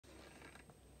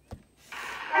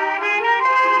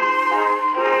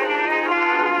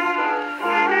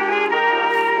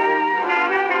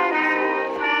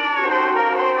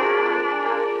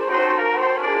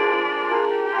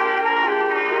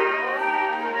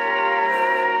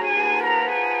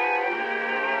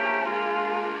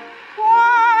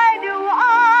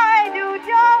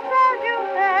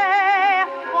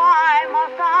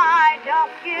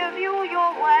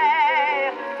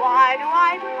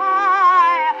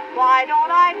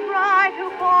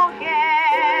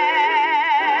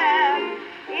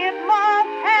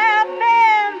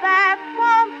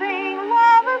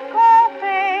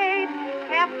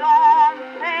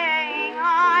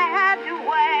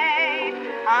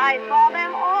I saw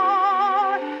them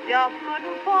all, just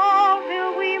couldn't fall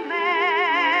till we met.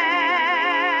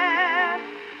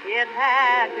 It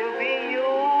had to be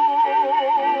you.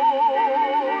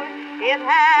 It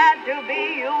had to be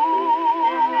you.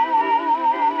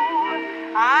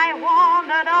 I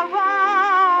wandered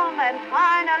around and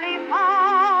finally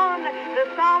found the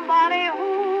somebody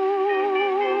who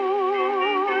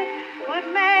could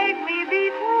make me be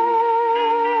true,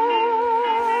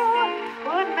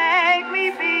 could make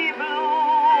me be blue,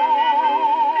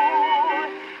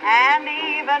 and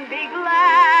even be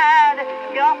glad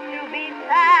just to be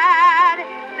sad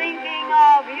thinking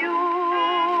of you.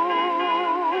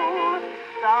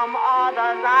 Some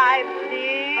others I've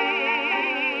seen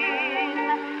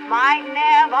might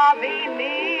never be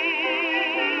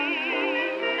mean,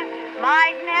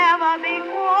 might never be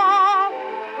cross,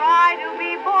 try to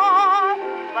be boss,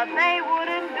 but they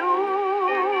wouldn't do.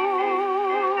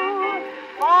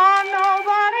 For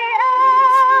nobody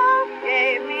else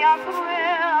gave me a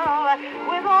thrill.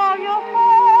 With all your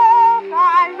faults,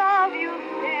 I love you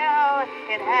still.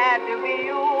 It had to be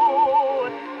you,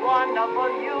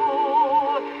 wonderful you,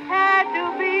 had to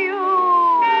be you.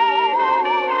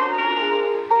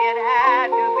 It had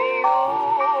to be you.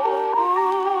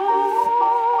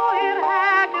 It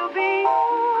had to be you.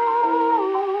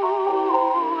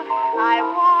 I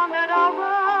wandered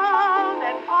around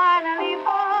and finally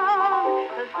found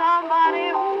somebody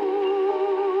who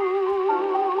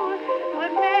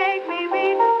would make me be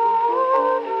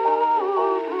true,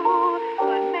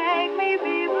 would make me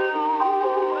be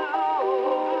blue,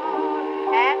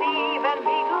 and even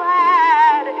be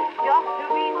glad just to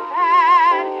be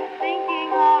sad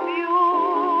thinking of you.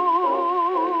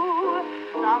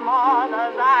 Some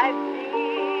others I've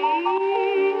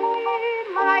seen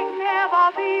might never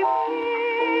be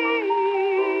mean,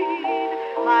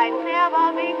 might never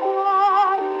be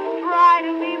cross, try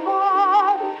to be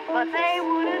boss, but they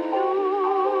wouldn't do.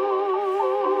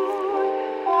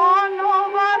 For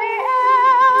nobody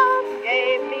else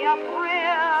gave me a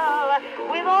thrill.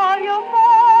 With all your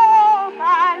faults,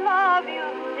 I love you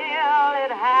still.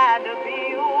 It had to be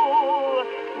you,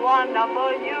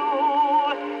 wonderful you.